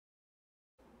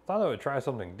thought I would try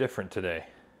something different today.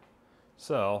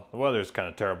 So, the weather's kind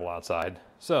of terrible outside.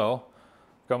 So,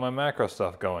 I've got my macro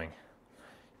stuff going.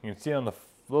 You can see on the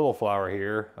little flower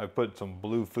here, I put some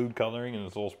blue food coloring in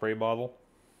this little spray bottle.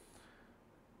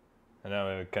 And that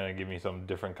would kind of give me some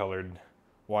different colored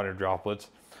water droplets.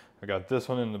 I got this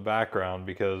one in the background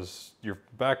because your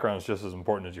background is just as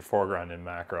important as your foreground in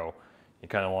macro. You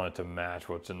kind of want it to match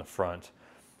what's in the front.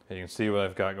 And you can see what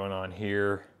I've got going on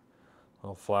here.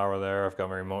 Little flower there. I've got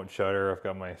my remote shutter. I've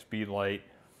got my speed light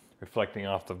reflecting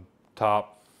off the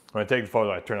top. When I take the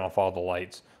photo, I turn off all the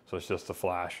lights, so it's just the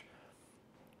flash.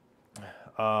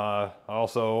 I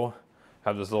also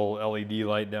have this little LED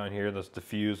light down here that's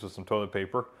diffused with some toilet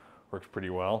paper. Works pretty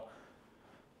well.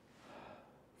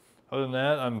 Other than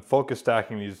that, I'm focus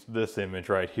stacking this image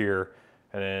right here,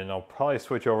 and then I'll probably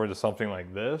switch over to something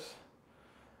like this.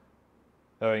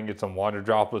 That way I can get some water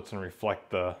droplets and reflect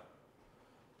the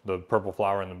purple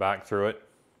flower in the back through it.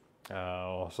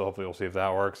 So hopefully we'll see if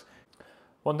that works.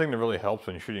 One thing that really helps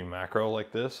when you're shooting macro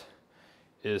like this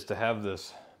is to have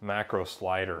this macro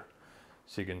slider.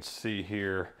 So you can see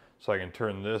here, so I can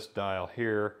turn this dial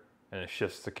here and it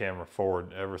shifts the camera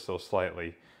forward ever so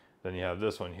slightly. Then you have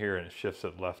this one here and it shifts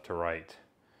it left to right.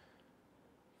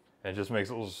 And it just makes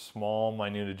those small,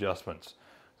 minute adjustments.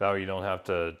 That way you don't have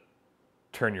to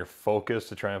turn your focus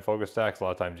to try and focus stack. A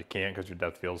lot of times you can't because your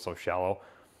depth field is so shallow.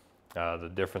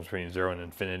 The difference between 0 and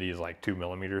infinity is like 2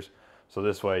 millimeters. So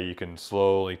this way you can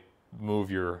slowly move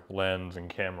your lens and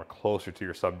camera closer to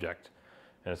your subject.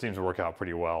 And it seems to work out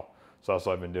pretty well. So that's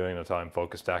what I've been doing. That's how I'm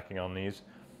focus stacking on these.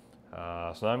 So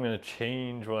now I'm going to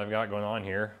change what I've got going on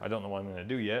here. I don't know what I'm going to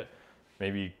do yet.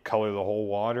 Maybe color the whole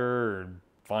water or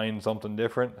find something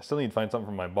different. I still need to find something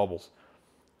for my bubbles.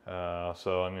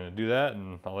 So I'm going to do that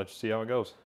and I'll let you see how it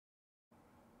goes.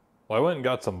 Well, I went and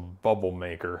got some bubble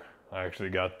maker. I actually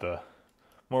got the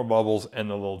more bubbles and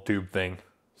the little tube thing.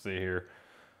 See here.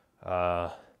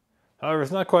 However,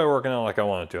 it's not quite working out like I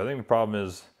want it to. I think the problem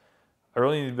is I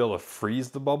really need to be able to freeze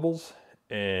the bubbles,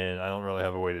 and I don't really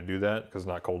have a way to do that because it's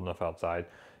not cold enough outside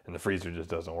and the freezer just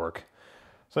doesn't work.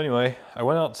 So anyway, I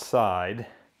went outside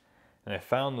and I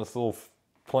found this little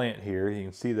plant here. You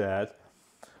can see that.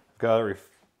 I've got it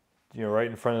right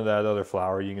in front of that other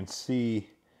flower. You can see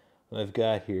what I've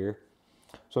got here.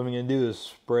 So what I'm going to do is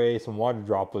spray some water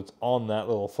droplets on that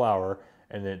little flower,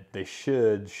 and they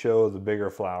should show the bigger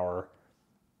flower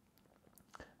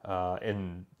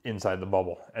inside the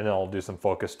bubble. And then I'll do some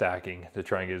focus stacking to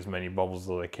try and get as many bubbles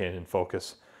as I can in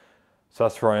focus. So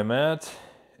that's where I'm at,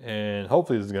 and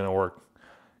hopefully this is going to work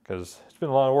because it's been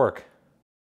a lot of work.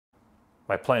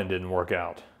 My plan didn't work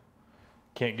out.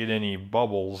 Can't get any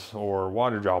bubbles or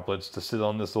water droplets to sit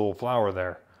on this little flower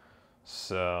there.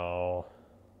 So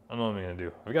I don't know what I'm going to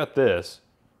do. I got this.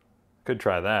 Could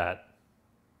try that.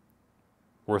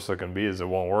 Worst it can be is it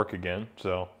won't work again.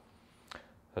 So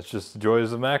that's just the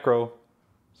joys of macro.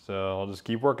 So I'll just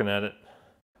keep working at it.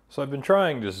 So I've been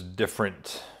trying just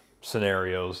different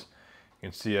scenarios. You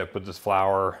can see I put this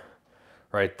flower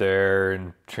right there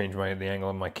and change the angle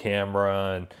of my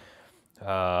camera. And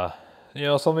you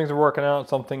know, some things are working out,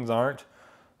 some things aren't.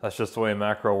 That's just the way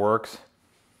macro works.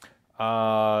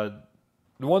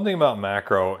 The one thing about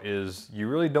macro is you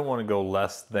really don't want to go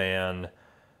less than,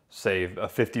 say, a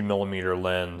 50 millimeter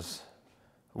lens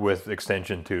with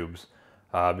extension tubes,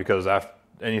 because after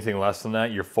anything less than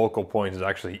that, your focal point is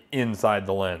actually inside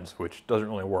the lens, which doesn't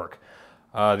really work.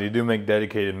 They do make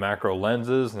dedicated macro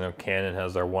lenses. You know, Canon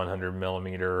has their 100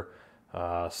 millimeter,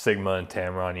 Sigma and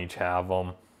Tamron each have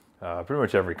them. Pretty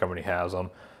much every company has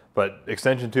them. But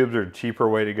extension tubes are a cheaper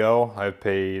way to go. I've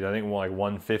paid, I think, like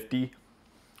 $150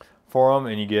 for them,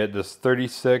 and you get this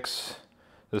 36,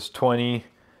 this 20,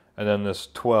 and then this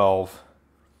 12.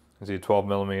 You see 12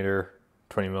 millimeter,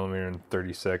 20 millimeter, and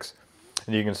 36.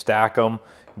 And you can stack them.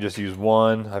 You just use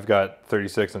one. I've got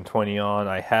 36 and 20 on.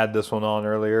 I had this one on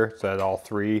earlier, so I had all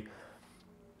three.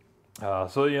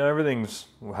 So, you know, everything's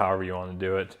however you want to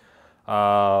do it.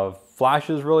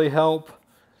 Flashes really help.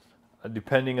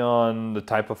 Depending on the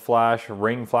type of flash,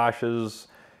 ring flashes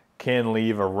can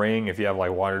leave a ring if you have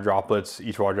like water droplets.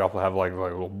 Each water droplet have like a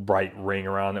little bright ring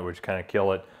around it, which kind of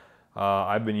kill it.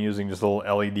 I've been using just a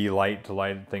little LED light to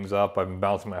light things up. I've been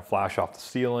bouncing my flash off the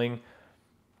ceiling.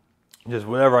 Just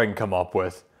whatever I can come up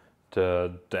with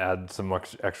to add some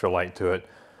extra light to it.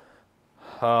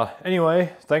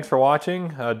 Anyway, thanks for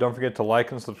watching. Don't forget to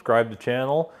like and subscribe to the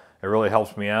channel. It really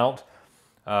helps me out.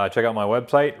 Check out my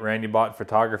website,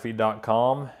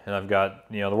 randybottphotography.com, and I've got,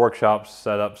 you know, the workshops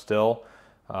set up still,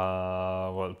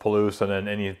 with Palouse, and then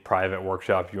any private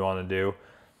workshop you want to do.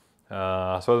 So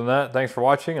other than that, thanks for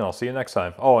watching, and I'll see you next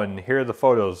time. Oh, and here are the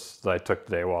photos that I took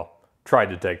today. Well, tried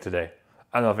to take today.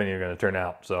 I don't know if any are going to turn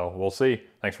out, so we'll see.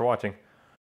 Thanks for watching.